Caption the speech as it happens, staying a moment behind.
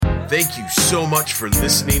Thank you so much for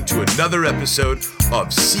listening to another episode of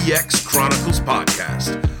CX Chronicles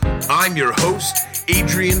Podcast. I'm your host,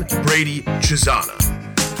 Adrian Brady Chisana.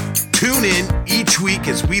 Tune in each week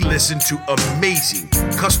as we listen to amazing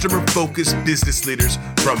customer-focused business leaders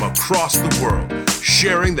from across the world,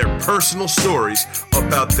 sharing their personal stories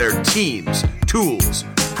about their teams, tools,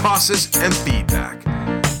 process, and feedback.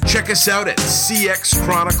 Check us out at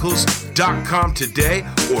cxchronicles.com today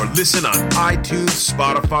or listen on iTunes,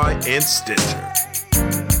 Spotify, and Stitcher.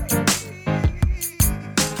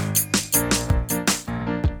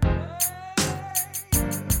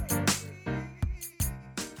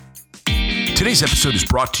 Today's episode is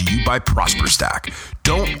brought to you by ProsperStack.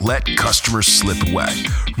 Don't let customers slip away.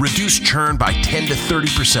 Reduce churn by 10 to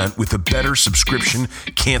 30% with a better subscription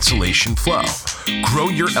cancellation flow. Grow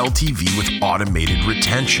your LTV with automated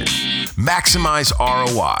retention. Maximize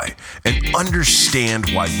ROI and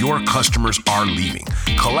understand why your customers are leaving.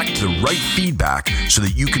 Collect the right feedback so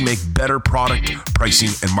that you can make better product, pricing,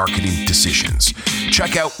 and marketing decisions.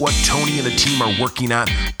 Check out what Tony and the team are working at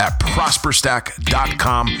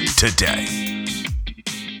prosperstack.com today.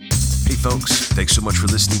 Hey folks, thanks so much for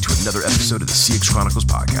listening to another episode of the CX Chronicles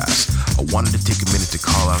Podcast. I wanted to take a minute to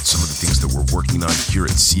call out some of the things that we're working on here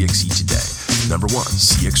at CXE today. Number one,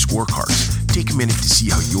 CX scorecards. Take a minute to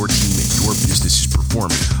see how your team and your business is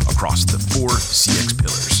performing across the 4 CX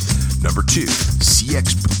pillars. Number two,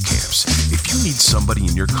 CX boot camps. If you need somebody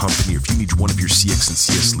in your company, or if you need one of your CX and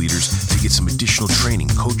CS leaders to get some additional training,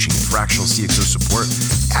 coaching, and fractional CXO support,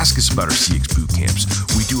 ask us about our CX boot camps.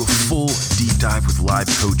 We do a full deep dive with live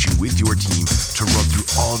coaching with your team to run through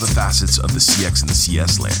all the facets of the CX and the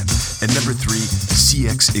CS land. And number three,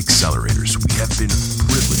 CX accelerators. We have been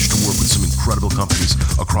privileged to work with some incredible companies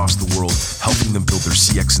across the world, helping them build their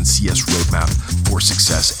CX and CS roadmap for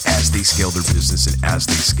success as they scale their business and as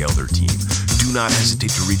they scale their team. Do not hesitate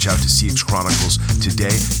to reach out to CX Chronicles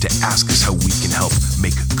today to ask us how we can help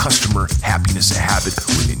make customer happiness a habit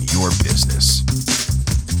within your business.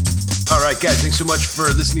 All right, guys, thanks so much for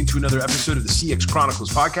listening to another episode of the CX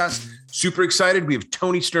Chronicles Podcast. Super excited. We have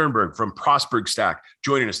Tony Sternberg from ProsperStack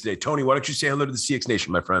joining us today. Tony, why don't you say hello to the CX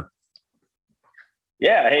Nation, my friend?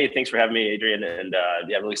 Yeah. Hey, thanks for having me, Adrian. And I'm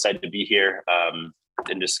really excited to be here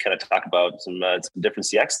and just kind of talk about some different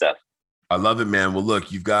CX stuff. I love it, man. Well,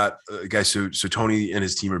 look, you've got guys. So Tony and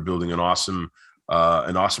his team are building an awesome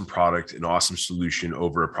product, an awesome solution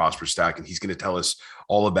over at ProsperStack, and he's going to tell us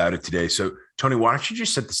all about it today. So, Tony, why don't you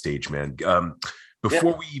just set the stage, man?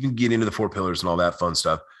 Before we even get into the 4 pillars and all that fun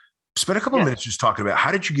stuff, spend a couple of minutes just talking about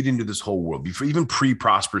how did you get into this whole world before even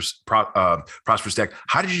ProsperStack?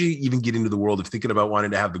 How did you even get into the world of thinking about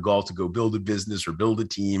wanting to have the goal to go build a business or build a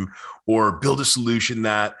team or build a solution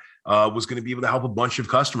that was going to be able to help a bunch of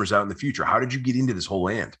customers out in the future? How did you get into this whole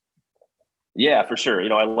land? Yeah, for sure.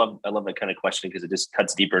 I love that kind of question because it just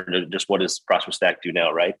cuts deeper into just what does ProsperStack do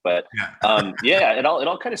now, right? But it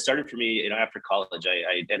all kind of started for me. After college,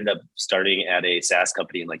 I ended up starting at a SaaS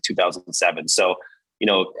company in like 2007. So,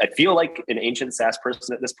 I feel like an ancient SaaS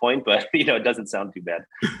person at this point, but it doesn't sound too bad.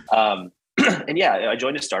 I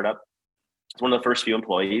joined a startup. I was one of the first few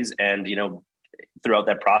employees, and throughout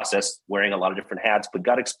that process, wearing a lot of different hats, but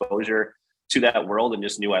got exposure to that world and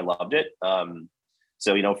just knew I loved it.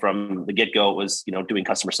 So, from the get-go, it was, doing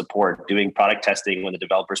customer support, doing product testing when the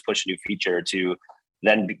developers push a new feature, to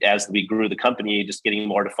then as we grew the company, just getting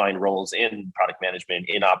more defined roles in product management,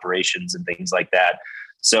 in operations and things like that.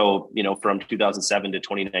 So, from 2007 to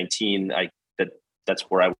 2019, that's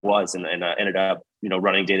where I was, and I ended up,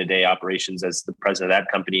 running day-to-day operations as the president of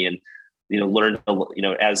that company, and, learned,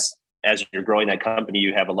 as you're growing that company,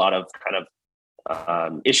 you have a lot of kind of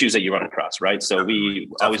issues that you run across, right? So we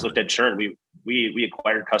always looked at churn. We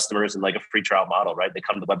acquired customers in like a free trial model, right? They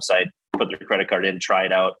come to the website, put their credit card in, try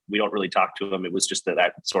it out. We don't really talk to them. It was just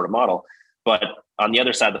that sort of model. But on the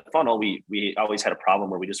other side of the funnel, we always had a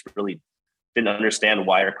problem where we just really didn't understand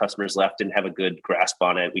why our customers left, didn't have a good grasp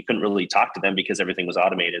on it. We couldn't really talk to them because everything was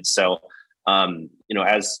automated. So,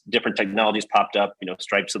 as different technologies popped up,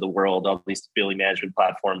 Stripes of the world, all these billing management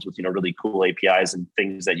platforms with, really cool APIs and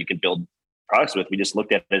things that you can build products with, we just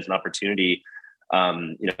looked at it as an opportunity.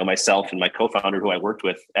 Myself and my co-founder, who I worked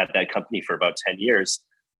with at that company for about 10 years,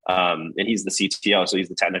 and he's the CTO, so he's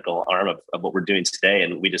the technical arm of what we're doing today.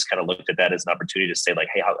 And we just kind of looked at that as an opportunity to say, like,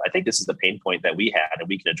 hey, I think this is the pain point that we had and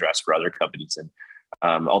we can address for other companies. And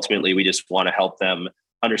ultimately, we just want to help them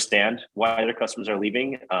understand why their customers are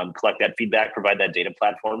leaving, collect that feedback, provide that data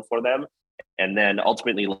platform for them, and then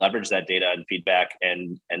ultimately leverage that data and feedback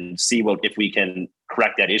and see if we can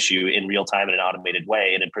correct that issue in real time in an automated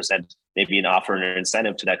way, and then present maybe an offer and an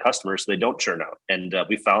incentive to that customer so they don't churn out. And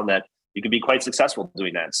we found that you can be quite successful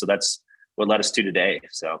doing that. So that's what led us to today.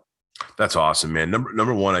 So that's awesome, man.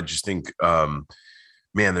 Number one, I just think, man,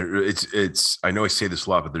 it's, I know I say this a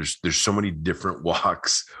lot, but there's so many different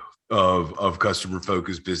walks of customer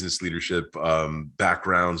focused business leadership,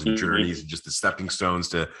 backgrounds and journeys, and just the stepping stones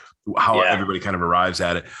to how everybody kind of arrives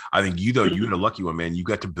at it. I think you had a lucky one, man. You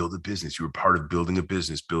got to build a business. You were part of building a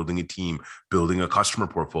business, building a team, building a customer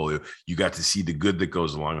portfolio. You got to see the good that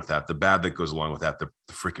goes along with that, the bad that goes along with that, the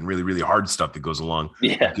freaking really, really hard stuff that goes along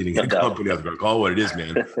with getting a company out there. Call it what it is,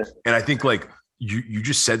 man. And I think like you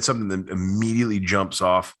just said something that immediately jumps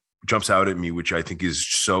out at me, which I think is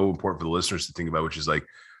so important for the listeners to think about, which is like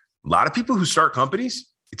a lot of people who start companies,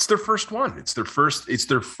 it's their first one. It's their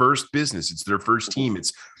first business. It's their first team.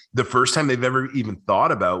 It's the first time they've ever even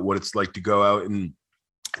thought about what it's like to go out and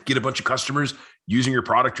get a bunch of customers using your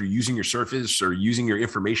product or using your service or using your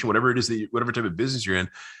information, whatever it is whatever type of business you're in.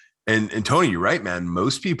 And Tony, you're right, man.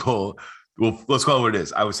 Most people, well, let's call it what it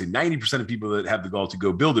is. I would say 90% of people that have the goal to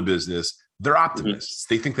go build a business, they're optimists.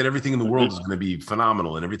 They think that everything in the world is going to be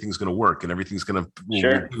phenomenal and everything's going to work and everything's going to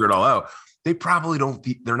figure it all out. They probably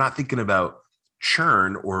they're not thinking about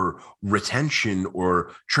churn or retention or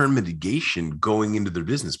churn mitigation going into their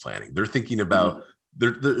business planning. They're thinking about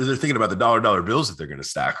they're thinking about the dollar bills that they're going to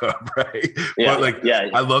stack up, right? Yeah, but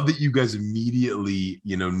I love that you guys immediately,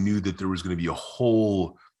 knew that there was going to be a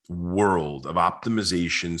whole world of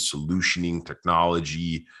optimization, solutioning,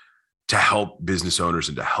 technology to help business owners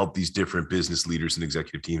and to help these different business leaders and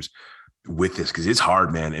executive teams with this, because it's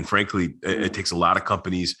hard, man. And frankly, it takes a lot of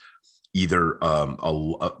companies either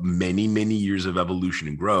many years of evolution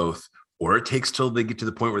and growth, or it takes till they get to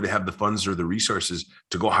the point where they have the funds or the resources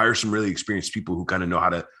to go hire some really experienced people who kind of know how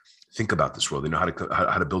to think about this world. They know how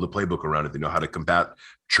to build a playbook around it. They know how to combat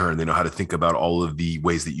churn. They know how to think about all of the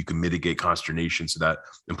ways that you can mitigate consternation so that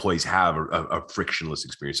employees have a frictionless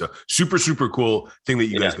experience. So super, super cool thing that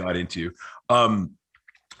you guys got into.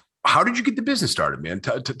 How did you get the business started, man?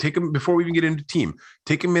 Take them before we even get into team.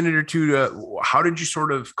 Take a minute or two to. How did you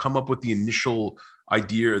sort of come up with the initial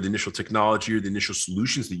idea or the initial technology or the initial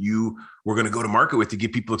solutions that you were going to go to market with to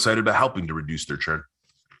get people excited about helping to reduce their churn?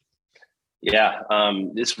 Yeah,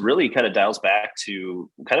 this really kind of dials back to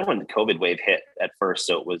kind of when the COVID wave hit at first.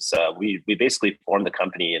 So it was we basically formed the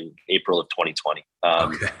company in April of 2020.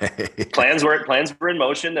 Plans were in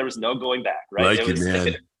motion. There was no going back. Right?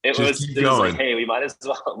 It was like, hey, we might as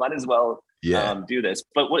well do this.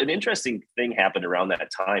 But what an interesting thing happened around that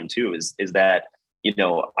time too is that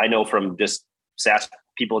I know from just SaaS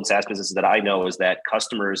people in SaaS businesses that I know is that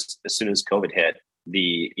customers, as soon as COVID hit,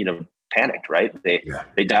 panicked, right?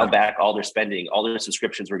 They dialed back all their spending, all their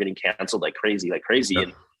subscriptions were getting canceled like crazy.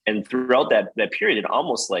 And throughout that period, it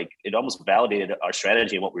almost validated our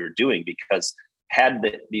strategy and what we were doing, because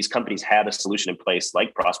these companies had a solution in place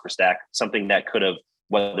like ProsperStack, something that could have,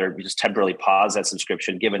 whether we just temporarily pause that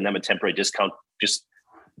subscription, given them a temporary discount, just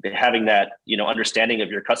having that, understanding of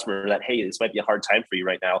your customer that, hey, this might be a hard time for you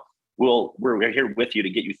right now. We're here with you to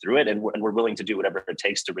get you through it. And we're willing to do whatever it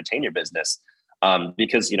takes to retain your business.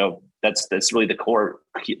 Because, that's really the core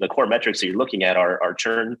metrics that you're looking at are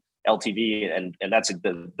churn, LTV, and that's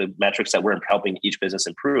the metrics that we're helping each business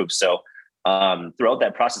improve. So throughout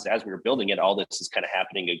that process, as we were building it, all this is kind of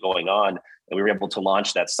happening and going on, and we were able to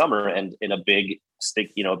launch that summer. And in a big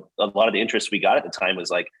stick, a lot of the interest we got at the time was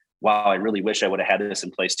like, wow, I really wish I would have had this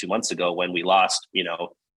in place 2 months ago when we lost,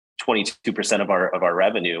 22% of our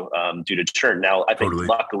revenue due to churn. Now, I think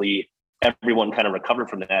luckily everyone kind of recovered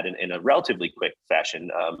from that in a relatively quick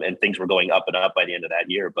fashion, and things were going up and up by the end of that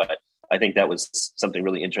year. But I think that was something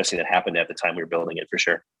really interesting that happened at the time we were building it, for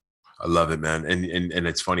sure. I love it, man. And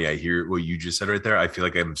it's funny. I hear what you just said right there. I feel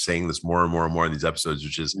like I'm saying this more and more and more in these episodes,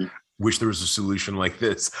 which is wish there was a solution like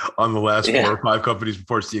this on the last 4 or 5 companies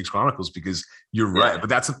before CX Chronicles, because you're right. But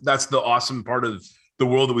that's the awesome part of the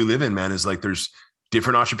world that we live in, man, is like there's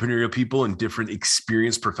different entrepreneurial people and different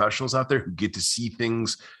experienced professionals out there who get to see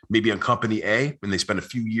things maybe on company A, and they spend a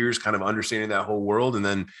few years kind of understanding that whole world. And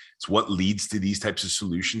then it's what leads to these types of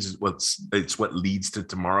solutions. It's what leads to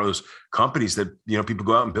tomorrow's companies that, people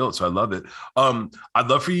go out and build. So I love it. I'd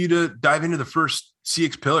love for you to dive into the first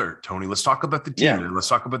CX pillar, Tony. Let's talk about the team. And let's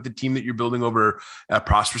talk about the team that you're building over at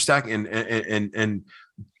ProsperStack, and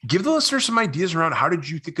give the listener some ideas around how did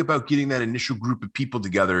you think about getting that initial group of people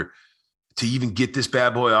together to even get this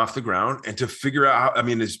bad boy off the ground and to figure out how,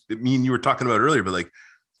 as me and you were talking about earlier, but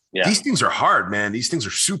these things are hard, man. These things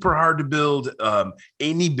are super hard to build.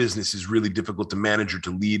 Any business is really difficult to manage or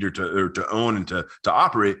to lead or to own and to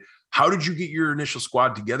operate. How did you get your initial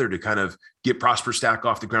squad together to kind of get ProsperStack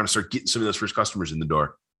off the ground and start getting some of those first customers in the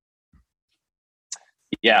door?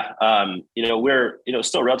 Yeah. We're,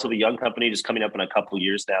 still a relatively young company, just coming up in a couple of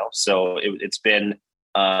years now. So it's been,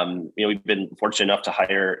 we've been fortunate enough to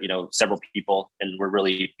hire, several people, and we're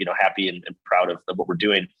really, happy and proud of what we're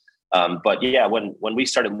doing. But yeah, when we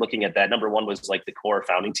started looking at that, number one was like the core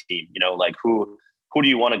founding team, like who do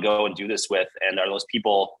you want to go and do this with? And are those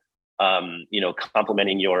people,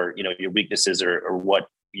 complementing your weaknesses or what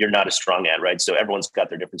you're not as strong at, right? So everyone's got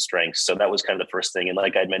their different strengths. So that was kind of the first thing. And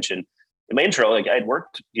like I'd mentioned in my intro, like I'd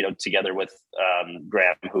worked, together with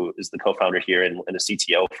Graham, who is the co-founder here and the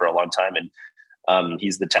CTO for a long time. And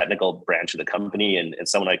he's the technical branch of the company and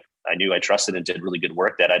someone I knew I trusted and did really good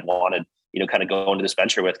work that I'd wanted, kind of go into this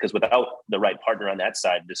venture with, because without the right partner on that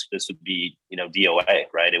side, this would be, DOA,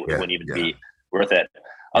 right? It wouldn't even be worth it.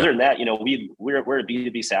 Other than that, we're a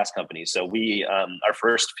B2B SaaS company. So we, our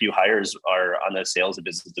first few hires are on the sales and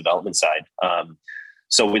business development side.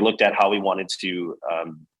 So we looked at how we wanted to,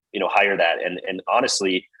 hire that. And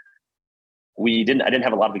honestly, I didn't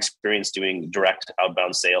have a lot of experience doing direct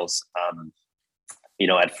outbound sales,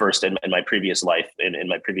 at first in my previous life, in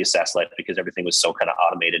my previous SaaS life, because everything was so kind of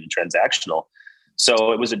automated and transactional.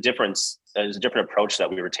 So it was a different approach that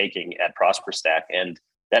we were taking at ProsperStack. And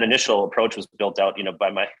that initial approach was built out, by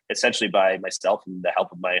myself and the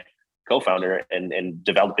help of my co-founder and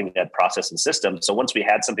developing that process and system. So once we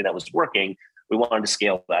had something that was working, we wanted to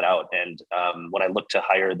scale that out. And when I looked to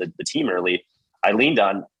hire the team early, I leaned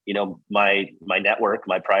on, my network,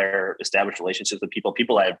 my prior established relationships with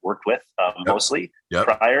people I've worked with mostly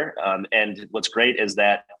prior. And what's great is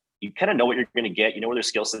that you kind of know what you're going to get, where their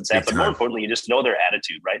skill set's at, but more importantly, you just know their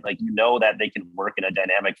attitude, right? Like, that they can work in a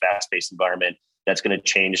dynamic, fast-paced environment that's going to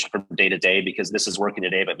change from day to day, because this is working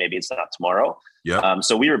today, but maybe it's not tomorrow.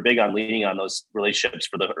 So we were big on leaning on those relationships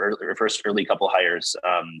for the first early couple hires,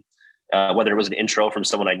 whether it was an intro from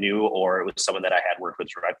someone I knew or it was someone that I had worked with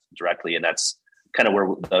directly. And that's kind of where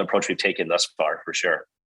the approach we've taken thus far, for sure.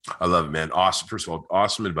 I love it, man. Awesome. First of all,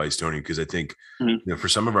 awesome advice, Tony, because I think, for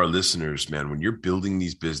some of our listeners, man, when you're building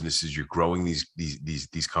these businesses, you're growing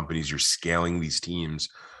these companies, you're scaling these teams.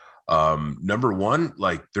 Number one,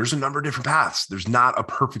 like there's a number of different paths. There's not a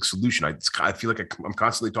perfect solution. I feel like I'm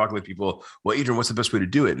constantly talking to people, well, Adrian, what's the best way to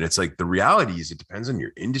do it? And it's like, the reality is it depends on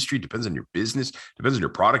your industry, depends on your business, depends on your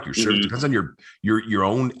product, your service, depends on your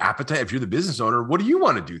own appetite. If you're the business owner, what do you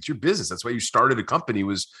want to do? It's your business. That's why you started a company,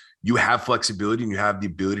 was you have flexibility and you have the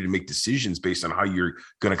ability to make decisions based on how you're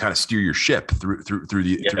going to kind of steer your ship through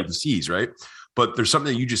the seas. Right. But there's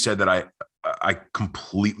something that you just said that I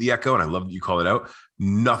completely echo, and I love that you call it out.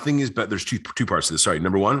 Nothing is better. There's two parts to this. Sorry.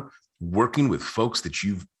 Number one, working with folks that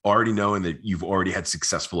you've already know and that you've already had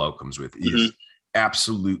successful outcomes with is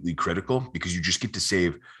absolutely critical, because you just get to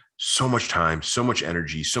save so much time, so much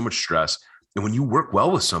energy, so much stress. And when you work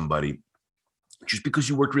well with somebody, just because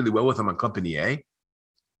you worked really well with them on company A,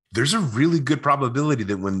 there's a really good probability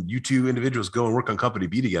that when you two individuals go and work on company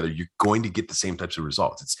B together, you're going to get the same types of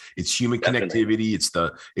results. It's human connectivity. It's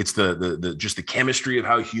the just the chemistry of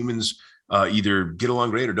how humans either get along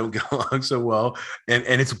great or don't get along so well. And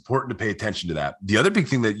it's important to pay attention to that. The other big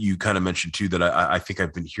thing that you kind of mentioned too, that I think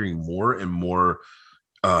I've been hearing more and more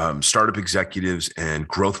startup executives and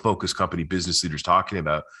growth focused company business leaders talking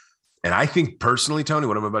about. And I think personally, Tony,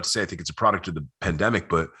 what I'm about to say, I think it's a product of the pandemic,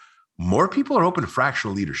 but more people are open to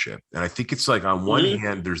fractional leadership. And I think it's like, on one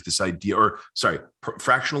hand, there's this idea,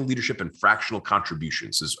 fractional leadership and fractional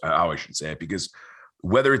contributions is how I should say it, because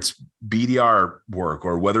whether it's BDR work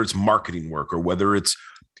or whether it's marketing work or whether it's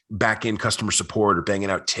back-end customer support or banging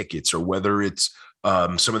out tickets, or whether it's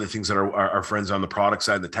some of the things that our friends on the product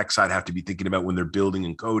side, the tech side have to be thinking about when they're building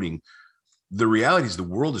and coding. The reality is the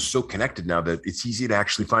world is so connected now that it's easy to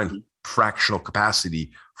actually find fractional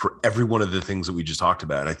capacity for every one of the things that we just talked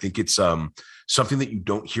about. And I think it's something that you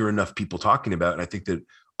don't hear enough people talking about. And I think that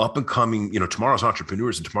up and coming, tomorrow's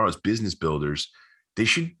entrepreneurs and tomorrow's business builders, they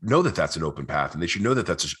should know that that's an open path, and they should know that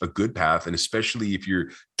that's a good path. And especially if you're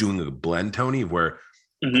doing a blend, Tony, where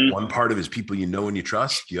one part of it is people you know and you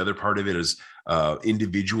trust. The other part of it is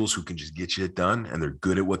individuals who can just get you it done, and they're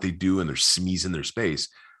good at what they do, and they're SMEs in their space.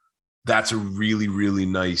 That's a really, really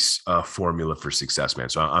nice formula for success, man.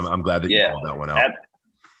 So I'm glad that you called that one out.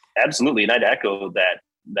 Absolutely. And I'd echo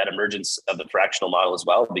that emergence of the fractional model as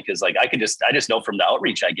well, because like I just know from the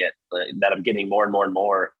outreach I get that I'm getting more and more and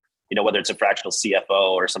more, whether it's a fractional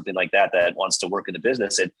CFO or something like that wants to work in the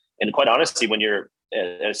business. And quite honestly, when you're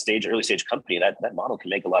at a early stage company, that model can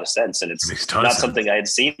make a lot of sense. And it's not something I had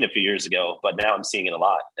seen a few years ago, but now I'm seeing it a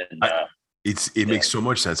lot. And it makes so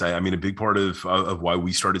much sense. I mean, a big part of why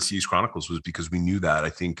we started CX Chronicles was because we knew that. I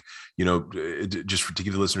think, just to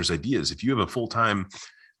give the listeners ideas, if you have a full-time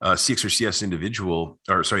CX or CS individual,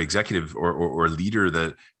 or sorry, executive or leader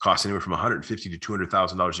that costs anywhere from $150,000 to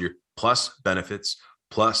 $200,000 a year, plus benefits,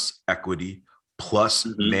 plus equity, plus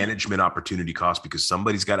management opportunity costs, because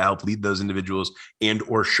somebody's got to help lead those individuals and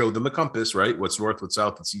or show them a compass, right? What's north, what's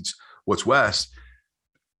south, what's east, what's west.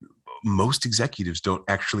 Most executives don't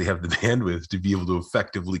actually have the bandwidth to be able to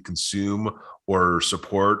effectively consume or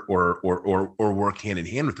support or work hand in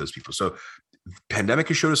hand with those people. So pandemic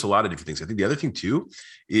has showed us a lot of different things. I think the other thing too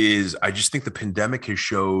is I just think the pandemic has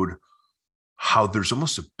showed how there's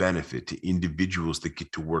almost a benefit to individuals that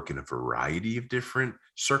get to work in a variety of different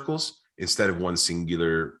circles instead of one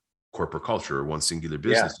singular corporate culture or one singular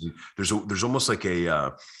business. Yeah. There's almost like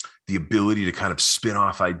the ability to kind of spin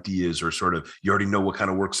off ideas, or sort of, you already know what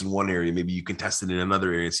kind of works in one area. Maybe you can test it in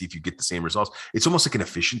another area and see if you get the same results. It's almost like an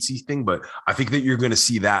efficiency thing, but I think that you're going to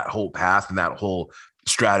see that whole path and that whole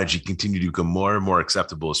strategy continue to become more and more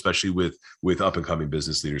acceptable, especially with up and coming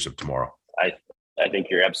business leaders of tomorrow. I think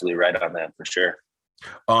you're absolutely right on that, for sure.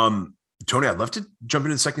 Tony, I'd love to jump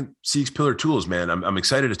into the second CX pillar, tools, man. I'm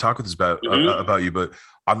excited to talk with us about you, but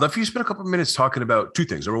I'd love for you to spend a couple of minutes talking about two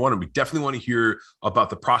things. Number one, we definitely want to hear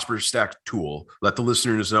about the ProsperStack tool. Let the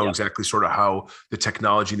listeners know exactly sort of how the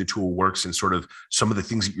technology and the tool works and sort of some of the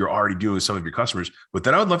things that you're already doing with some of your customers. But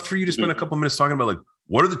then I would love for you to spend a couple of minutes talking about, like,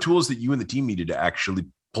 what are the tools that you and the team needed to actually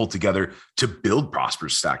pull together to build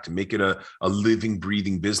ProsperStack, to make it a living,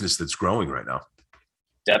 breathing business that's growing right now?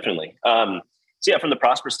 Definitely. So yeah, from the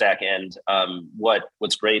ProsperStack end,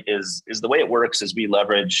 what's great is the way it works is we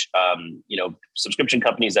leverage subscription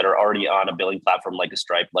companies that are already on a billing platform like a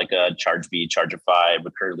Stripe, like a Chargebee, Chargeify,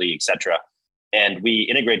 Recurly, et cetera. And we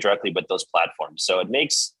integrate directly with those platforms. So it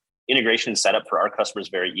makes integration setup for our customers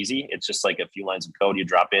very easy. It's just like a few lines of code you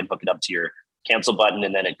drop in, hook it up to your cancel button,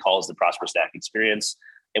 and then it calls the ProsperStack experience.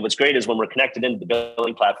 And what's great is when we're connected into the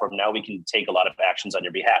billing platform, now we can take a lot of actions on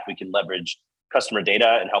your behalf. We can leverage customer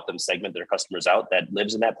data and help them segment their customers out that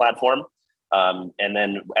lives in that platform. And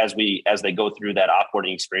then as they go through that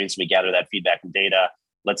offboarding experience, we gather that feedback and data.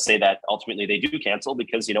 Let's say that ultimately they do cancel,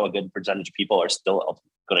 because a good percentage of people are still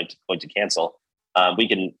going to cancel. We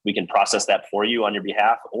can process that for you on your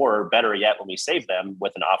behalf, or better yet, when we save them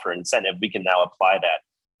with an offer and incentive, we can now apply that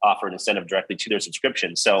offer and incentive directly to their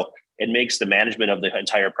subscription. So it makes the management of the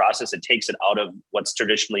entire process. It takes it out of what's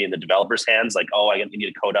traditionally in the developer's hands, like, oh, I need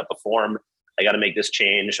to code up a form, I got to make this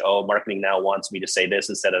change. Oh, marketing now wants me to say this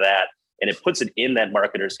instead of that. And it puts it in that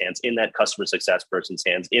marketer's hands, in that customer success person's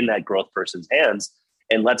hands, in that growth person's hands,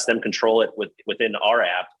 and lets them control it within our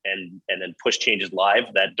app and then push changes live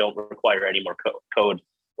that don't require any more code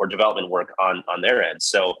or development work on their end.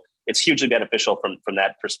 So it's hugely beneficial from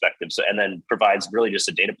that perspective. So, and then provides really just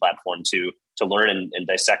a data platform to learn and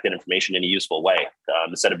dissect that information in a useful way,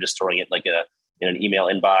 instead of just storing it like in an email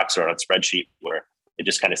inbox or on a spreadsheet where it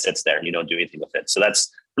just kind of sits there and you don't do anything with it. So that's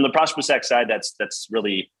from the ProsperStack side. That's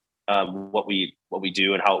really what we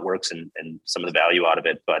do and how it works and some of the value out of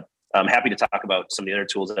it. But I'm happy to talk about some of the other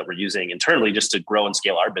tools that we're using internally just to grow and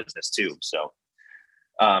scale our business too. So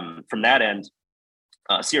from that end,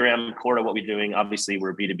 CRM, core to what we're doing. Obviously,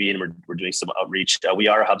 we're B2B and we're doing some outreach. We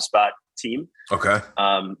are a HubSpot team. Okay.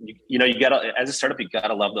 You gotta, as a startup, you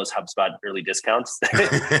gotta love those HubSpot early discounts.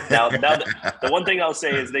 now the one thing I'll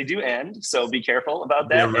say is they do end, so be careful about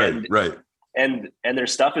that. Yeah, right. And their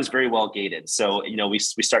stuff is very well gated. So we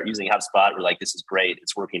start using HubSpot. We're like, this is great.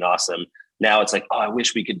 It's working awesome. Now it's like, oh, I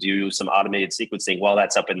wish we could do some automated sequencing. Well,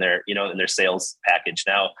 that's up in their in their sales package.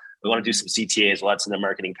 Now we want to do some CTAs. Well, that's in their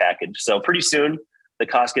marketing package. So pretty soon the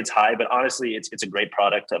cost gets high, but honestly, it's a great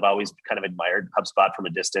product. I've always kind of admired HubSpot from a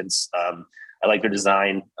distance. I like their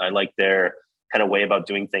design. I like their kind of way about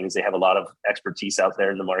doing things. They have a lot of expertise out there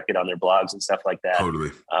in the market on their blogs and stuff like that. Totally.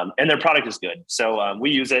 And their product is good. So we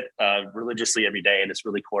use it religiously every day, and it's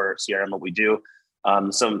really core CRM what we do.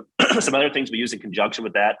 Some other things we use in conjunction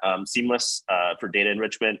with that, Seamless for data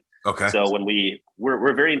enrichment. Okay. So when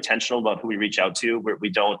we're very intentional about who we reach out to. We're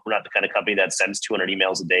not the kind of company that sends 200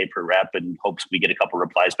 emails a day per rep and hopes we get a couple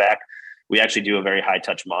replies back. We actually do a very high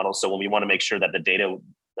touch model. So when we want to make sure that the data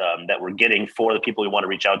that we're getting for the people we want to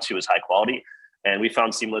reach out to is high quality, and we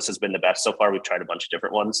found Seamless has been the best so far. We've tried a bunch of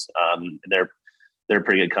different ones. They're a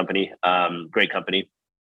pretty good company, great company.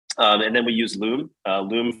 And then we use Loom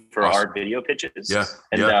for awesome. Our video pitches. Yeah.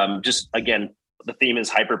 And just again, the theme is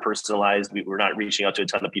hyper personalized. We're not reaching out to a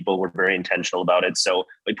ton of people. We're very intentional about it. So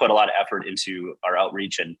we put a lot of effort into our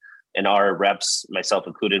outreach, and our reps, myself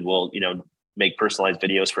included, will make personalized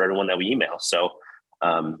videos for everyone that we email. So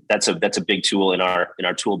that's a big tool in our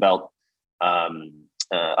tool belt.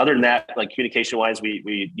 Other than that, like communication wise,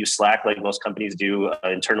 we use Slack like most companies do.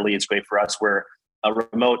 Internally, it's great for us. We're a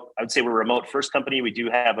remote. I would say we're a remote first company. We do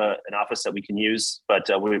have an office that we can use, but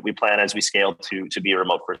we plan as we scale to be a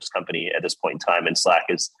remote first company at this point in time. And Slack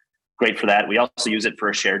is great for that. We also use it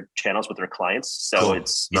for shared channels with our clients. So cool.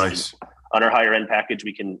 It's nice. On our higher end package,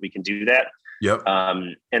 we can do that. Yep.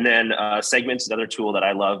 And then Segments is another tool that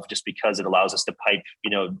I love just because it allows us to pipe,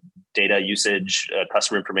 data usage,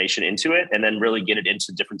 customer information into it, and then really get it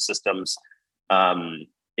into different systems.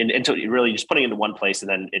 Into really just putting it into one place, and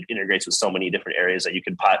then it integrates with so many different areas that you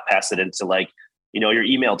can pass it into, like, your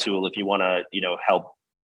email tool if you want to, help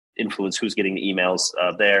influence who's getting the emails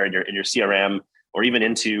there in your CRM, or even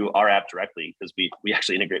into our app directly, because we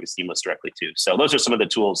actually integrate with Seamless directly too. So those are some of the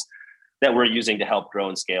tools that we're using to help grow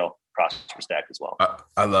and scale ProsperStack as well.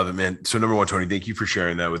 I love it, man. So number one, Tony, thank you for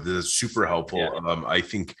sharing that with us. Super helpful. Yeah. I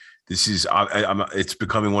think this is, it's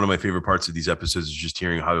becoming one of my favorite parts of these episodes, is just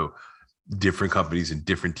hearing how different companies and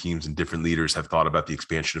different teams and different leaders have thought about the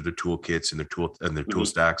expansion of their toolkits and their tool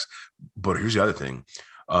stacks. But here's the other thing.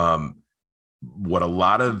 What a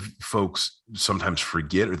lot of folks sometimes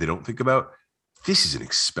forget, or they don't think about, this is an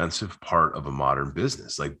expensive part of a modern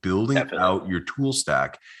business, like building out your tool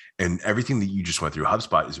stack. And everything that you just went through,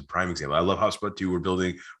 HubSpot is a prime example. I love HubSpot too. We're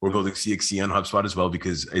building CXC on HubSpot as well,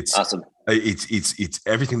 because it's awesome. It's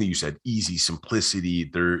everything that you said: easy,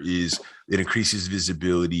 simplicity. It increases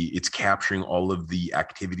visibility. It's capturing all of the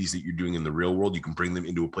activities that you're doing in the real world. You can bring them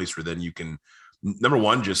into a place where then you can, number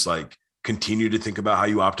one, just like continue to think about how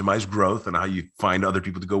you optimize growth and how you find other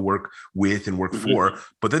people to go work with and work for.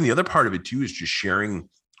 But then the other part of it too is just sharing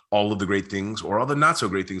all of the great things or all the not so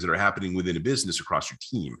great things that are happening within a business across your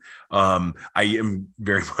team. I am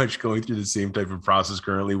very much going through the same type of process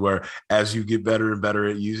currently, where as you get better and better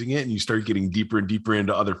at using it and you start getting deeper and deeper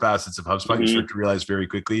into other facets of HubSpot, you start to realize very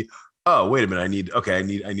quickly, oh, wait a minute, I need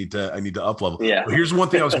to up level. Yeah. But here's one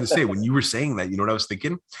thing I was going to say. When you were saying that, you know what I was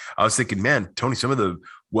thinking? I was thinking, man, Tony, some of the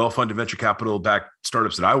well-funded venture capital backed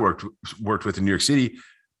startups that I worked with in New York City,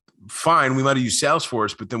 fine, we might have used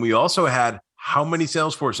Salesforce, but then we also had how many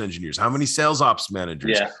Salesforce engineers, how many sales ops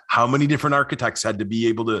managers, how many different architects had to be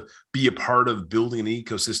able to be a part of building an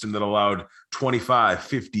ecosystem that allowed 25,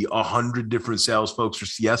 50, 100 different sales folks or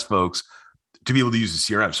CS folks to be able to use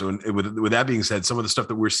the CRM. So with that being said, some of the stuff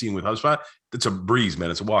that we're seeing with HubSpot, it's a breeze,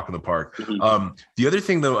 man. It's a walk in the park. The other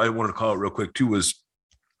thing though, I wanted to call out real quick too, was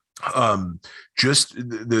just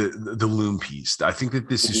the Loom piece. I think that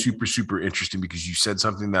this is super, super interesting, because you said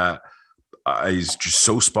something that is just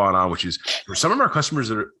so spot on, which is for some of our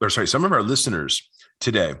customers some of our listeners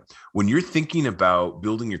today, when you're thinking about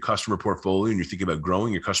building your customer portfolio and you're thinking about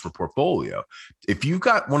growing your customer portfolio, if you've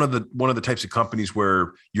got one of the types of companies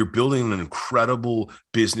where you're building an incredible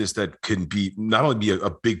business that can be not only be a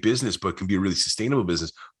big business, but can be a really sustainable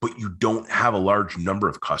business, but you don't have a large number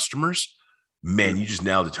of customers, man, you just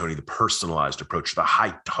nailed it, Tony. The personalized approach, the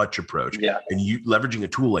high touch approach, and you leveraging a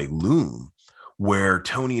tool like Loom, where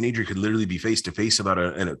Tony and Adrian could literally be face to face about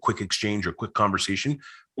a quick exchange or quick conversation.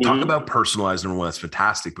 Talk about personalized. Number one, that's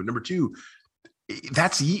fantastic. But number two,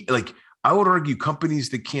 that's like, I would argue companies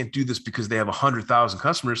that can't do this because they have 100,000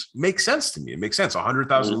 customers makes sense to me. It makes sense.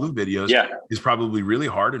 100,000 Loom videos is probably really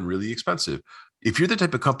hard and really expensive. If you're the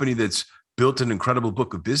type of company that's built an incredible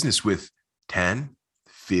book of business with 10,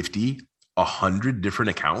 50, 100 different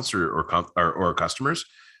accounts or customers,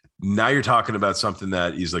 now you're talking about something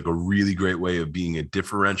that is like a really great way of being a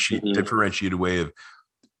differentiated way of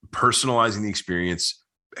personalizing the experience,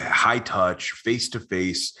 high touch, face to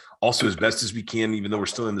face, also as best as we can, even though we're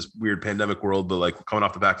still in this weird pandemic world, but like coming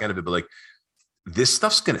off the back end of it, but like this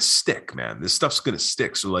stuff's going to stick, man. This stuff's going to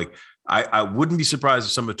stick. So like, I wouldn't be surprised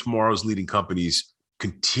if some of tomorrow's leading companies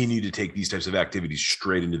continue to take these types of activities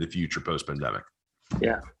straight into the future post-pandemic.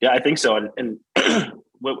 Yeah, I think so. And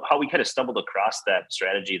how we kind of stumbled across that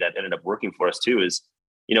strategy that ended up working for us too is,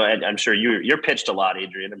 and I'm sure you're pitched a lot,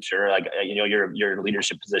 Adrian. I'm sure, like, you're in a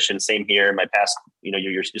leadership position. Same here. In my past,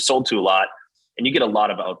 you're sold to a lot, and you get a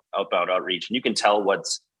lot of outbound outreach, and you can tell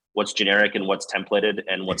what's generic and what's templated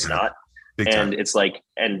and what's not. And it's like,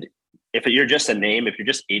 and if you're just a name, if you're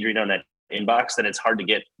just Adrian on that inbox, then it's hard to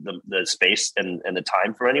get the space and the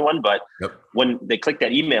time for anyone. But when they click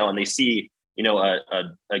that email and they see,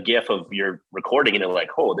 a GIF of your recording, and they're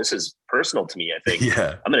like, oh, this is personal to me. I think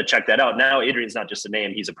I'm going to check that out. Now, Adrian's not just a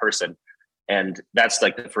name, he's a person. And that's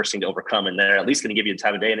like the first thing to overcome. And they're at least going to give you the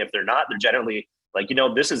time of day. And if they're not, they're generally like,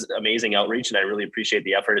 this is amazing outreach and I really appreciate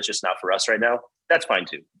the effort. It's just not for us right now. That's fine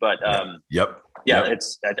too. But I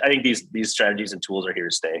think these strategies and tools are here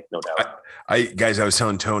to stay. No doubt. I was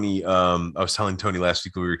telling Tony last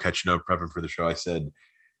week when we were catching up, prepping for the show, I said,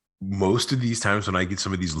 most of these times when I get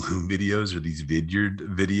some of these Loom videos or these Vidyard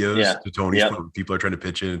videos to Tony's, when people are trying to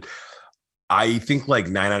pitch in, I think like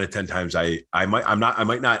 9 out of 10 times I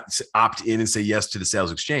might not opt in and say yes to the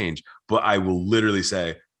sales exchange, but I will literally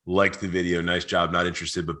say, liked the video, nice job, not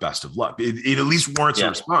interested, but best of luck. It at least warrants a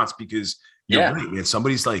response, because you're right, man.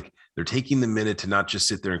 Somebody's like, they're taking the minute to not just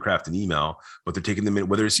sit there and craft an email, but they're taking the minute,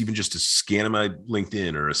 whether it's even just a scan of my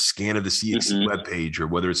LinkedIn or a scan of the CXC webpage, or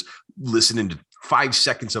whether it's listening to 5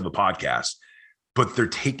 seconds of a podcast, but they're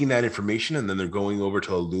taking that information and then they're going over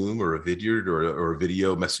to a Loom or a Vidyard or a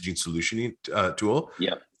video messaging solution tool.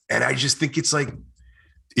 Yeah. And I just think it's like,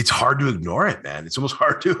 it's hard to ignore it, man. It's almost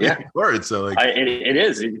hard to ignore it. So like, it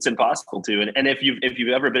is, it's impossible to. And if you've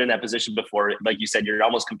ever been in that position before, like you said, you're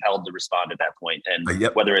almost compelled to respond at that point.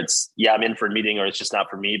 And whether it's, I'm in for a meeting or it's just not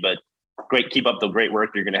for me, but great. Keep up the great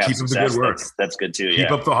work. You're going to have success. That's good too.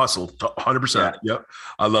 Keep up the hustle. 100%. Yep.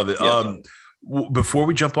 I love it. Before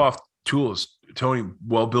we jump off tools, Tony,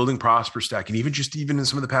 while building ProsperStack, and even in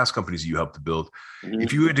some of the past companies you helped to build,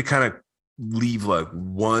 if you had to kind of leave like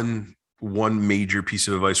one major piece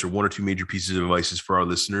of advice or one or two major pieces of advice for our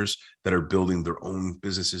listeners that are building their own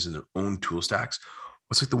businesses and their own tool stacks,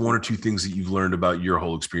 what's like the one or two things that you've learned about your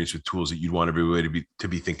whole experience with tools that you'd want everybody to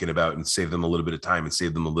be thinking about and save them a little bit of time and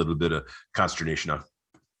save them a little bit of consternation on?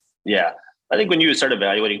 Yeah. I think when you start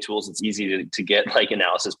evaluating tools, it's easy to get like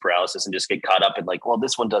analysis paralysis and just get caught up in like, well,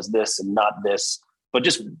 this one does this and not this, but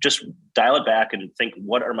just dial it back and think,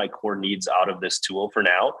 what are my core needs out of this tool for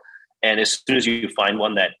now? And as soon as you find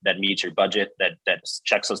one that meets your budget, that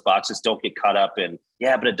checks those boxes, don't get caught up in,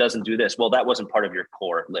 but it doesn't do this. Well, that wasn't part of your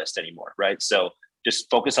core list anymore, right? So just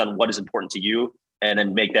focus on what is important to you and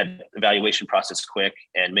then make that evaluation process quick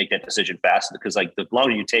and make that decision fast, because like the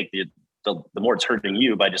longer you take, the more it's hurting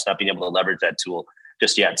you by just not being able to leverage that tool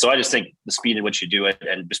just yet. So I just think the speed in which you do it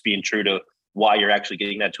and just being true to why you're actually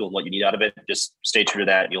getting that tool and what you need out of it, just stay true to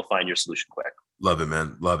that and you'll find your solution quick. Love it,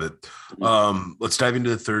 man. Love it. Let's dive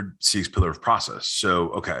into the third CX pillar of process. So,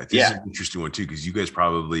 okay. This is an interesting one too, because you guys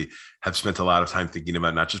probably have spent a lot of time thinking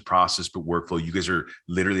about not just process, but workflow. You guys are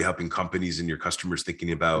literally helping companies and your customers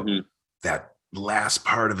thinking about that last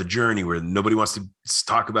part of the journey where nobody wants to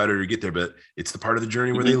talk about it or get there, but it's the part of the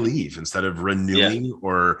journey where they leave instead of renewing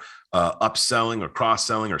or upselling or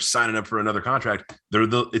cross-selling or signing up for another contract.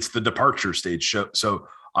 It's the departure stage. So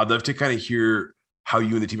I'd love to kind of hear how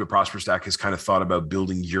you and the team at ProsperStack has kind of thought about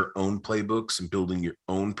building your own playbooks and building your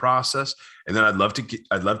own process. And then I'd love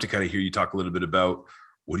to kind of hear you talk a little bit about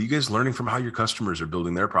what are you guys learning from how your customers are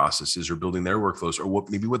building their processes or building their workflows, or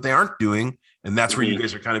what they aren't doing. And that's where you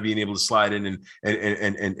guys are kind of being able to slide in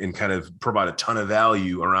and kind of provide a ton of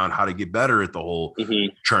value around how to get better at the whole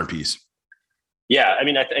churn piece. Yeah. I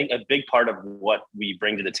mean, I think a big part of what we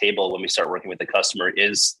bring to the table when we start working with the customer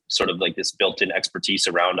is sort of like this built-in expertise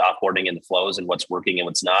around offboarding and the flows and what's working and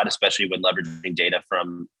what's not, especially when leveraging data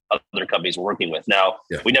from other companies we're working with. Now,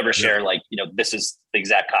 we never share like, this is the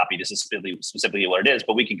exact copy. This is specifically what it is,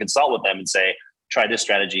 but we can consult with them and say, try this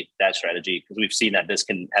strategy, that strategy, because we've seen that this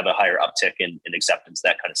can have a higher uptick in acceptance,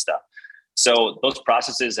 that kind of stuff. So those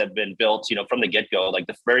processes have been built, from the get-go. Like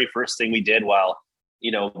the very first thing we did while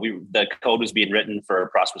the code was being written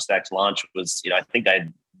for ProsperStack's launch was, I think I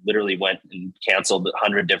literally went and canceled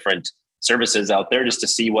 100 different services out there just to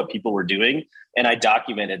see what people were doing. And I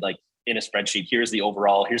documented like in a spreadsheet, here's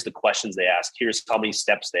the questions they asked. Here's how many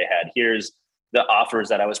steps they had. Here's the offers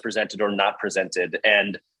that I was presented or not presented.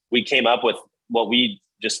 And we came up with what we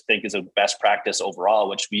just think is a best practice overall,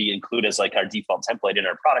 which we include as like our default template in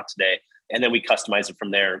our product today. And then we customize it from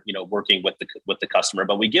there, working with the customer,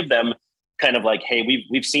 but we give them kind of like, hey,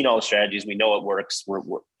 we've seen all the strategies. We know it works. We're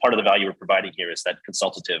part of the value we're providing here is that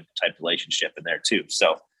consultative type relationship in there too.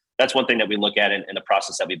 So that's one thing that we look at in the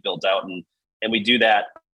process that we built out. And we do that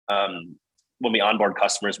when we onboard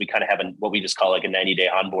customers. We kind of have what we just call like a 90-day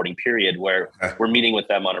onboarding period where we're meeting with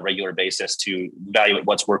them on a regular basis to evaluate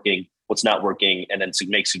what's working, what's not working, and then to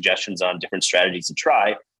make suggestions on different strategies to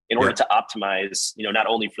try in order to optimize, not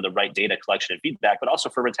only for the right data collection and feedback, but also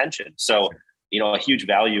for retention. So, a huge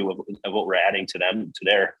value of what we're adding to them, to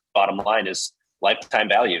their bottom line is lifetime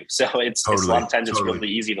value. So it's a lot of times it's really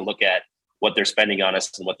easy to look at what they're spending on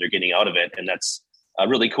us and what they're getting out of it. And that's a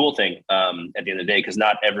really cool thing at the end of the day, because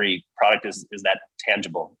not every product is that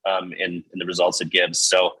tangible in the results it gives.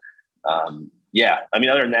 So other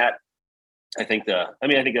than that, I think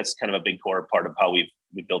that's kind of a big core part of how we've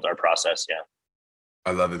built our process. Yeah.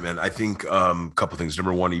 I love it, man. I think a couple of things.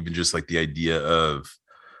 Number one, even just like the idea of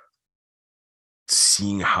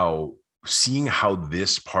seeing how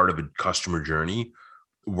this part of a customer journey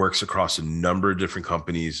works across a number of different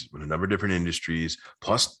companies in a number of different industries.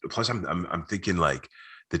 Plus I'm thinking like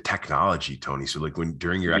the technology, Tony. So like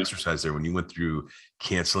during your exercise there, when you went through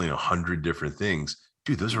canceling 100 different things,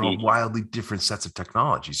 dude, those are all wildly different sets of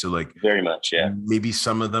technology. So like very much, yeah. Maybe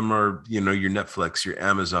some of them are, your Netflix, your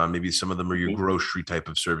Amazon, maybe some of them are your grocery type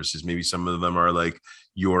of services. Maybe some of them are like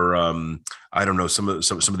your, I don't know, some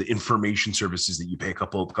of the information services that you pay a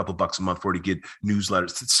couple bucks a month for to get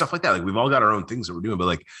newsletters, stuff like that. Like we've all got our own things that we're doing, but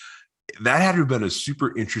like that had to have been a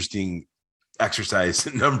super interesting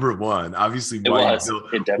exercise. Number one, obviously why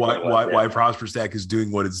ProsperStack is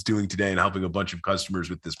doing what it's doing today and helping a bunch of customers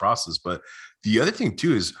with this process. But the other thing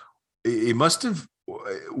too is it must have,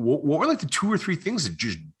 what were like the 2 or 3 things that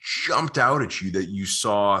just jumped out at you that you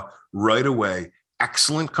saw right away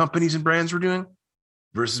excellent companies and brands were doing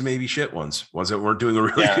versus maybe shit ones that weren't doing a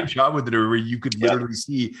really good job with it, or where you could literally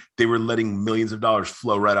see they were letting millions of dollars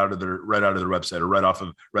flow right out of their website or right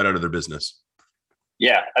out of their business?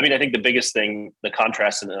 Yeah. I mean, I think the biggest thing, the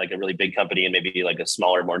contrast in like a really big company and maybe like a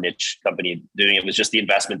smaller, more niche company doing it was just the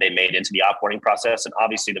investment they made into the offboarding process. And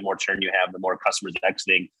obviously the more churn you have, the more customers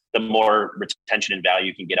exiting, the more retention and value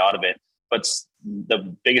you can get out of it. But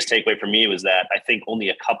the biggest takeaway for me was that I think only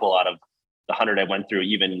a couple out of the 100 I went through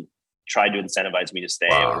even tried to incentivize me to stay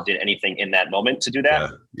or did anything in that moment to do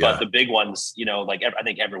that. But the big ones, like I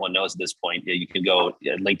think everyone knows at this point, you can go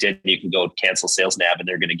LinkedIn, you can go cancel SalesNav and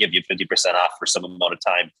they're going to give you 50% off for some amount of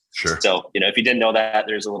time. Sure. So, if you didn't know that,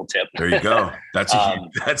 there's a little tip. There you go. That's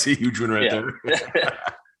a huge one right there.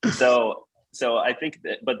 So I think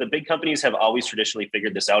but the big companies have always traditionally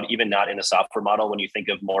figured this out, even not in a software model. When you think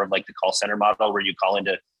of more of like the call center model where you call in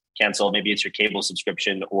to cancel, maybe it's your cable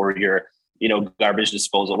subscription or your garbage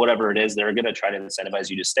disposal, whatever it is, they're going to try to incentivize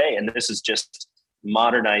you to stay. And this is just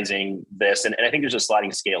modernizing this. And I think there's a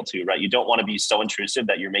sliding scale too, right? You don't want to be so intrusive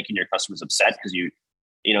that you're making your customers upset because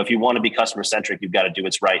if you want to be customer centric, you've got to do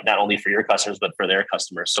what's right, not only for your customers, but for their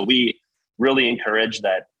customers. So we really encourage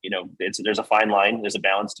that, there's a fine line, there's a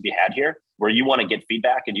balance to be had here where you want to get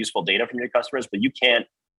feedback and useful data from your customers, but you can't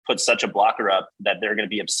put such a blocker up that they're going to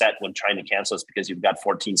be upset when trying to cancel us because you've got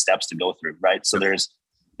 14 steps to go through, right? So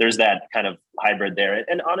there's that kind of hybrid there.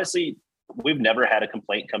 And honestly, we've never had a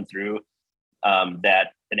complaint come through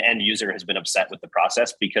that an end user has been upset with the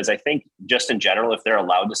process, because I think just in general, if they're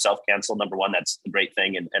allowed to self-cancel, number one, that's a great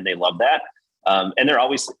thing. And they love that. And they're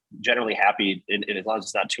always generally happy as long as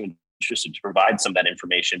it's not too intrusive to provide some of that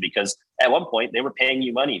information, because at one point they were paying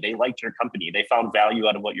you money. They liked your company. They found value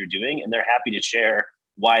out of what you're doing, and they're happy to share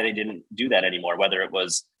why they didn't do that anymore, whether it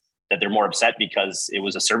was that they're more upset because it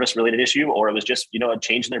was a service related issue, or it was just, a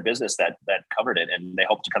change in their business that covered it. And they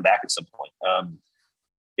hope to come back at some point.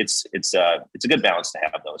 It's a good balance to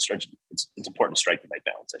have though. It's important to strike the right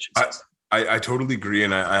balance, I should say. I totally agree.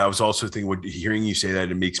 And I was also thinking, hearing you say that,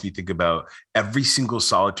 it makes me think about every single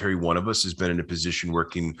solitary one of us has been in a position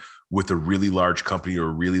working with a really large company or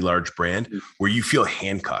a really large brand where you feel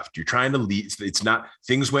handcuffed. You're trying to lead. It's not,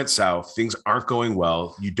 things went south. Things aren't going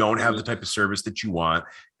well. You don't have the type of service that you want.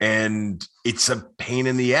 And it's a pain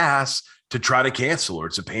in the ass to try to cancel, or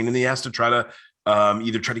it's a pain in the ass to try to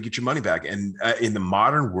either try to get your money back. And in the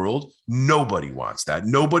modern world, nobody wants that.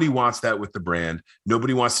 Nobody wants that with the brand.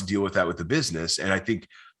 Nobody wants to deal with that with the business. And I think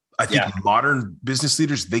modern business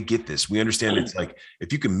leaders, they get this. We understand it's like,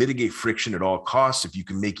 if you can mitigate friction at all costs, if you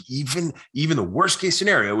can make even the worst case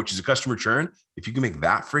scenario, which is a customer churn, if you can make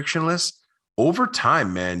that frictionless, over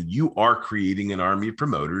time, man, you are creating an army of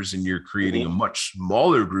promoters, and you're creating a much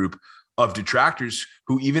smaller group of detractors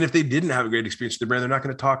who, even if they didn't have a great experience with the brand, they're not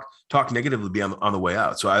going to talk negatively on the way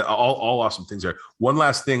out. So all awesome things there. One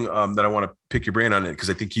last thing that I want to pick your brain on it, because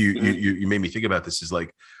I think you made me think about this, is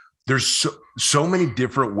like, there's so many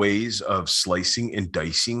different ways of slicing and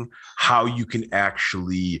dicing how you can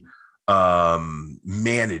actually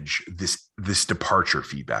manage this departure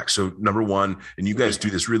feedback. So number one, and you guys do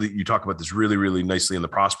this you talk about this really, really nicely in the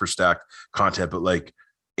ProsperStack content, but like,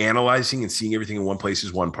 analyzing and seeing everything in one place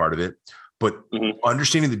is one part of it, but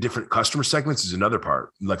understanding the different customer segments is another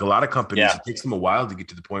part. Like a lot of companies, it takes them a while to get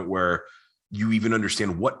to the point where you even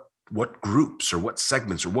understand what groups or what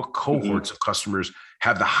segments or what cohorts of customers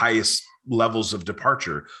have the highest levels of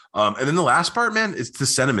departure. And then the last part, man, is the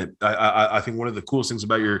sentiment. I think one of the coolest things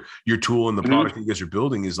about your tool and the product that you guys are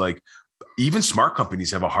building is like, even smart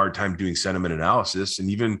companies have a hard time doing sentiment analysis, and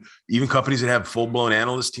even companies that have full-blown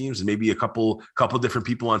analyst teams and maybe a couple different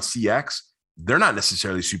people on CX, they're not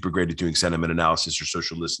necessarily super great at doing sentiment analysis or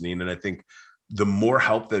social listening. And I think the more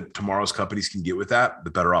help that tomorrow's companies can get with that,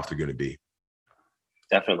 the better off they're going to be.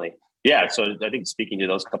 Definitely. Yeah. So I think speaking to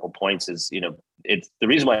those couple points is, it's the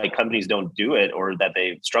reason why companies don't do it, or that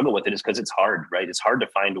they struggle with it, is because it's hard, right? It's hard to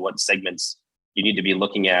find what segments you need to be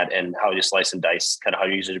looking at and how you slice and dice kind of how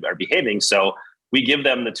your users are behaving. So we give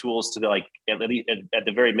them the tools to at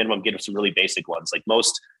the very minimum, give them some really basic ones. Like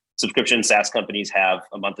most subscription SaaS companies have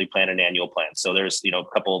a monthly plan and annual plan. So there's, a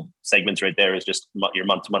couple segments right there is just your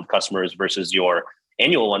month-to-month customers versus your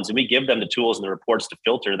annual ones. And we give them the tools and the reports to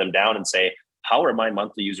filter them down and say, how are my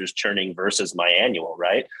monthly users churning versus my annual,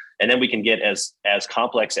 right? And then we can get as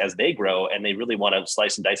complex as they grow and they really want to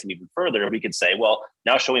slice and dice them even further. We could say, well,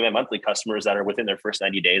 now show me my monthly customers that are within their first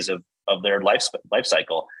 90 days of their life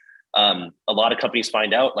cycle. A lot of companies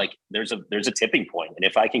find out like there's a tipping point. And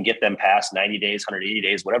if I can get them past 90 days, 180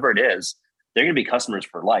 days, whatever it is, they're going to be customers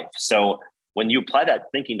for life. So when you apply that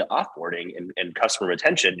thinking to offboarding and customer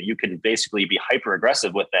retention, you can basically be hyper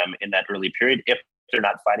aggressive with them in that early period if they're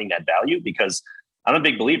not finding that value. Because I'm a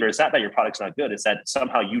big believer, it's not that your product's not good, it's that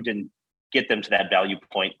somehow you didn't get them to that value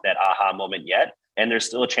point, that aha moment yet. And there's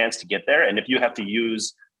still a chance to get there. And if you have to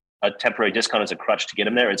use a temporary discount as a crutch to get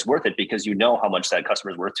them there, it's worth it because you know how much that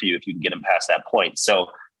customer is worth to you if you can get them past that point. So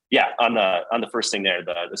yeah, on the first thing there,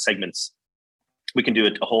 the segments, we can do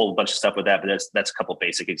a whole bunch of stuff with that, but that's a couple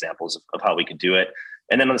basic examples of how we could do it.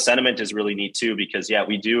 And then on the sentiment is really neat too, because yeah,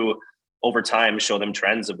 we do over time show them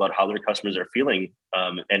trends about how their customers are feeling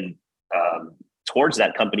and towards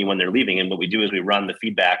that company when they're leaving. And what we do is we run the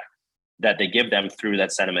feedback that they give them through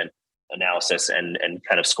that sentiment analysis and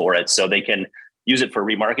kind of score it. So they can use it for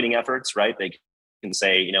remarketing efforts, right? They can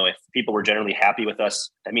say, if people were generally happy with us,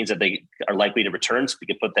 that means that they are likely to return. So we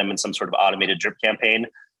could put them in some sort of automated drip campaign,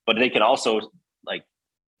 but they can also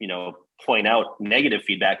point out negative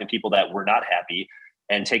feedback and people that were not happy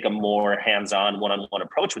and take a more hands-on one-on-one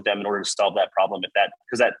approach with them in order to solve that problem.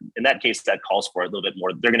 Because in that case, that calls for a little bit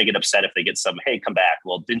more. They're going to get upset if they get some, hey, come back.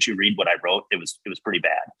 Well, didn't you read what I wrote? It was pretty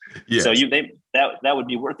bad. Yes. So that would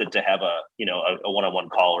be worth it to have a one-on-one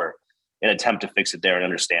call or an attempt to fix it there and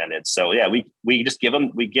understand it. So yeah, we just give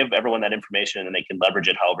everyone that information and they can leverage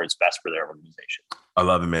it however it's best for their organization. I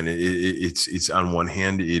love it, man. It's on one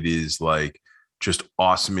hand, it is like just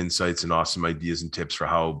awesome insights and awesome ideas and tips for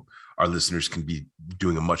how our listeners can be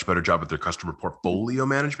doing a much better job with their customer portfolio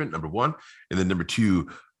management, number one. And then number two,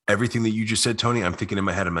 everything that you just said, Tony, I'm thinking in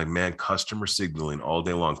my head, I'm like, man, customer signaling all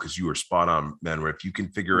day long, because you are spot on, man, where if you can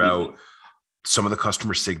figure out some of the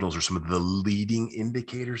customer signals or some of the leading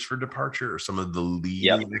indicators for departure or some of the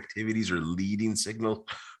leading activities or leading signals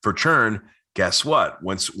for churn, guess what?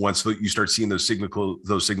 Once you start seeing those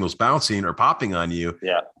signals bouncing or popping on you,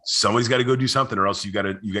 somebody's got to go do something, or else you got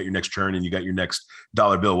your next churn and you got your next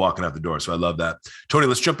dollar bill walking out the door. So I love that. Tony,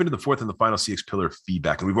 let's jump into the fourth and the final CX pillar,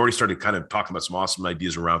 feedback. And we've already started kind of talking about some awesome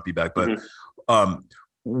ideas around feedback, but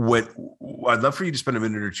what I'd love for you to spend a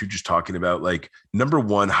minute or two just talking about, like, number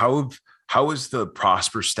one, how has the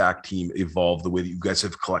Prosper Stack team evolved the way that you guys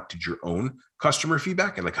have collected your own customer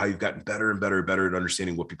feedback, and like how you've gotten better and better at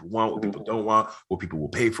understanding what people want, what people don't want, what people will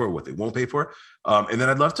pay for, what they won't pay for. And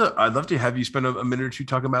then I'd love to have you spend a minute or two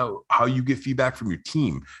talking about how you get feedback from your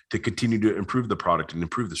team to continue to improve the product and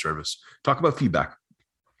improve the service. Talk about feedback.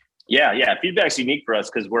 Yeah. Feedback's unique for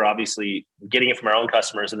us because we're obviously getting it from our own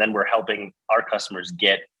customers, and then we're helping our customers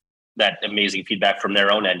get that amazing feedback from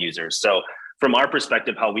their own end users. So from our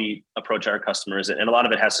perspective, how we approach our customers, and a lot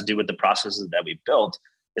of it has to do with the processes that we've built,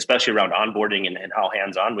 especially around onboarding and how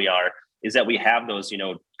hands-on we are, is that we have those,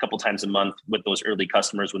 a couple times a month with those early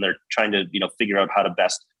customers when they're trying to, figure out how to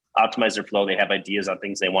best optimize their flow. They have ideas on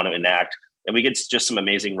things they want to enact, and we get just some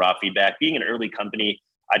amazing raw feedback. Being an early company,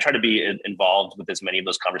 I try to be involved with as many of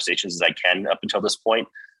those conversations as I can up until this point.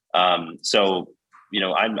 So,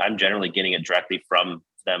 I'm generally getting it directly from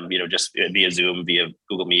them, just via Zoom, via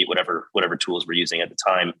Google Meet, whatever tools we're using at the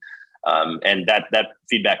time. And that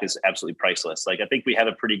feedback is absolutely priceless. Like, I think we have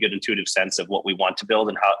a pretty good intuitive sense of what we want to build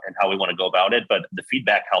and how we want to go about it. But the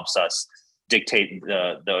feedback helps us dictate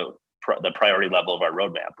the priority level of our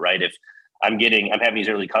roadmap, right? If I'm having these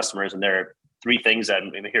early customers and there are three things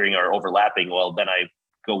I'm hearing are overlapping, well, then I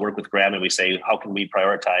go work with Graham and we say, how can we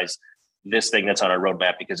prioritize this thing that's on our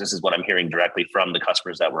roadmap? Because this is what I'm hearing directly from the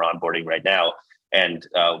customers that we're onboarding right now. And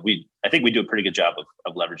I think we do a pretty good job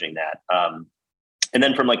of leveraging that. And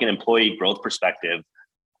then from like an employee growth perspective,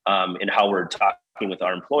 and how we're talking with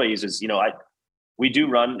our employees is, we do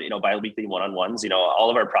run, bi-weekly one-on-ones. All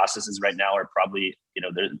of our processes right now are probably,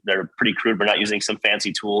 they're pretty crude. We're not using some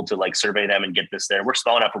fancy tool to like survey them and get this there. We're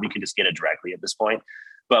small enough where we can just get it directly at this point.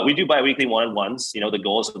 But we do bi-weekly one-on-ones. The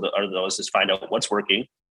goals are those is find out what's working.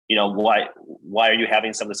 Why are you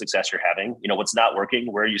having some of the success you're having? What's not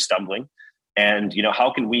working? Where are you stumbling? And,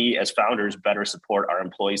 how can we as founders better support our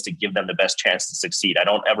employees to give them the best chance to succeed? I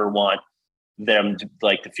don't ever want them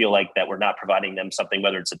to feel like that we're not providing them something,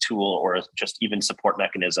 whether it's a tool or just even support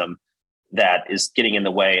mechanism that is getting in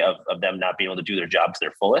the way of them not being able to do their job to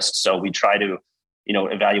their fullest. So we try to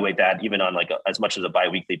evaluate that even on like as much as a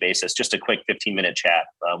bi-weekly basis, just a quick 15-minute chat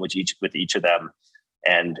with each of them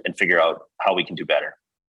and figure out how we can do better.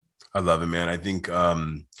 I love it, man. I think,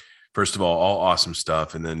 first of all awesome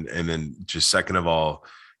stuff. And then just second of all,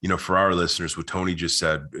 for our listeners, what Tony just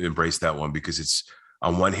said, embrace that one, because it's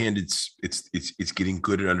on one hand, it's getting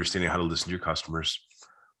good at understanding how to listen to your customers,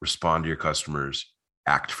 respond to your customers,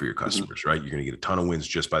 act for your customers, right? You're going to get a ton of wins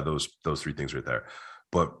just by those three things right there.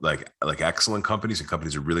 But like excellent companies and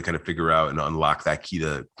companies that really kind of figure out and unlock that key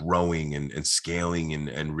to growing and scaling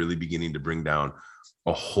and really beginning to bring down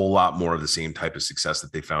a whole lot more of the same type of success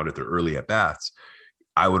that they found at their early at bats.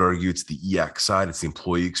 I would argue it's the EX side, it's the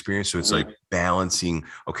employee experience. So it's like balancing,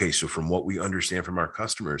 okay, so from what we understand from our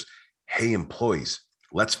customers, hey, employees,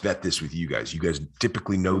 let's vet this with you guys. You guys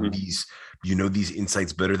typically know these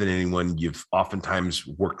insights better than anyone. You've oftentimes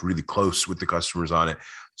worked really close with the customers on it.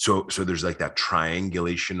 So there's like that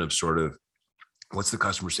triangulation of sort of what's the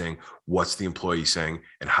customer saying, what's the employee saying,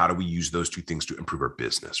 and how do we use those two things to improve our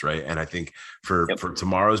business, right? And I think for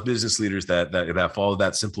tomorrow's business leaders that follow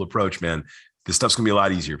that simple approach, man, this stuff's gonna be a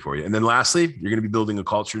lot easier for you. And then lastly, you're gonna be building a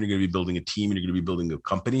culture, and you're gonna be building a team, and you're gonna be building a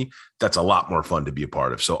company that's a lot more fun to be a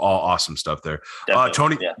part of. So all awesome stuff there.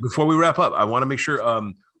 Tony, before we wrap up, I want to make sure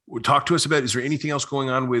talk to us about, is there anything else going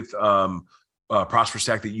on with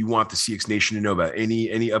ProsperStack that you want the CX Nation to know about?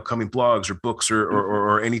 Any upcoming blogs or books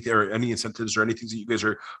or anything, or any incentives or anything that you guys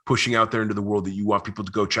are pushing out there into the world that you want people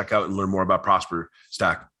to go check out and learn more about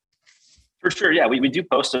ProsperStack? For sure. Yeah, we do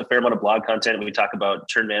post a fair amount of blog content. We talk about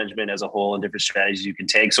churn management as a whole and different strategies you can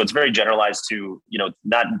take. So it's very generalized to,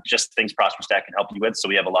 not just things ProsperStack can help you with. So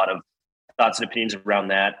we have a lot of thoughts and opinions around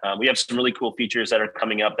that. We have some really cool features that are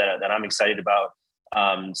coming up that I'm excited about.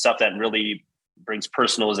 Stuff that really brings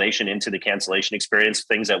personalization into the cancellation experience,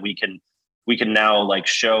 things that we can now like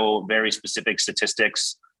show very specific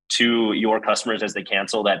statistics to your customers as they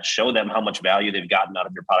cancel that show them how much value they've gotten out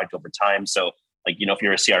of your product over time. So like, if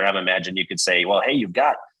you're a CRM, imagine you could say, well, hey, you've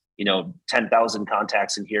got, 10,000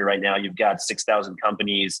 contacts in here right now. You've got 6,000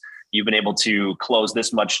 companies. You've been able to close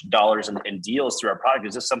this much dollars in deals through our product.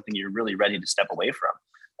 Is this something you're really ready to step away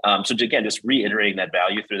from? So again, just reiterating that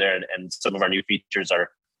value through there, and some of our new features are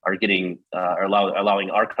allowing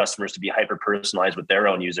our customers to be hyper personalized with their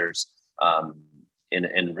own users,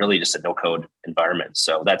 in really just a no code environment.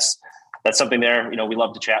 So that's something there. We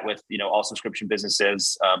love to chat with all subscription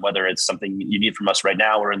businesses, whether it's something you need from us right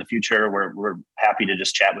now or in the future. We're happy to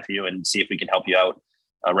just chat with you and see if we can help you out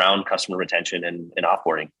around customer retention and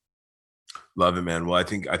offboarding. Love it, man. Well, I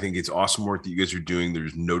think it's awesome work that you guys are doing.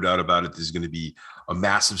 There's no doubt about it. This is going to be a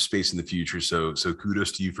massive space in the future. So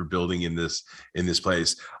kudos to you for building in this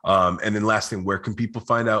place. And then last thing, where can people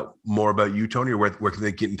find out more about you, Tony, or where can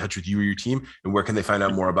they get in touch with you or your team? And where can they find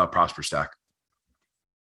out more about ProsperStack?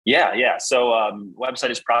 Yeah. So website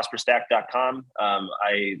is prosperstack.com.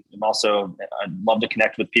 I'd love to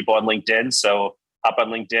connect with people on LinkedIn. So hop on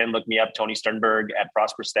LinkedIn, look me up, Tony Sternberg at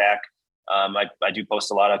ProsperStack. I do post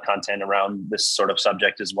a lot of content around this sort of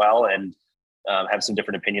subject as well, and have some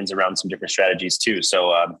different opinions around some different strategies too.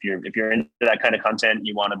 So if you're into that kind of content,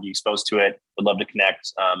 you want to be exposed to it, would love to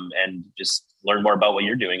connect and just learn more about what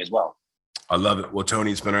you're doing as well. I love it. Well,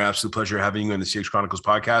 Tony, it's been our absolute pleasure having you on the CX Chronicles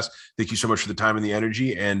podcast. Thank you so much for the time and the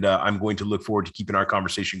energy. And I'm going to look forward to keeping our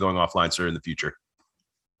conversation going offline, sir, in the future.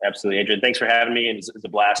 Absolutely, Adrian. Thanks for having me. It's a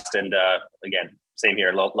blast. And again, same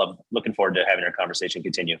here. Looking forward to having our conversation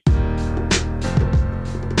continue.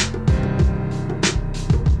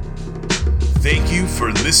 Thank you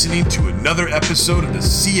for listening to another episode of the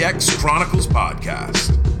CX Chronicles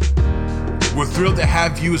podcast. We're thrilled to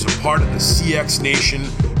have you as a part of the CX Nation,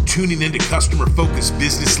 tuning into customer-focused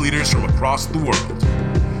business leaders from across the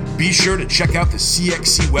world. Be sure to check out the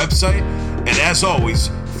CXC website, and as always,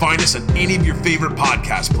 find us on any of your favorite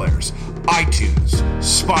podcast players, iTunes,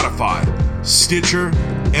 Spotify, Stitcher,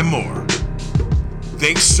 and more.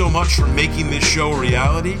 Thanks so much for making this show a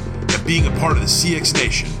reality and being a part of the CX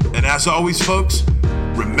Nation. And as always, folks,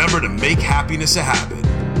 remember to make happiness a habit.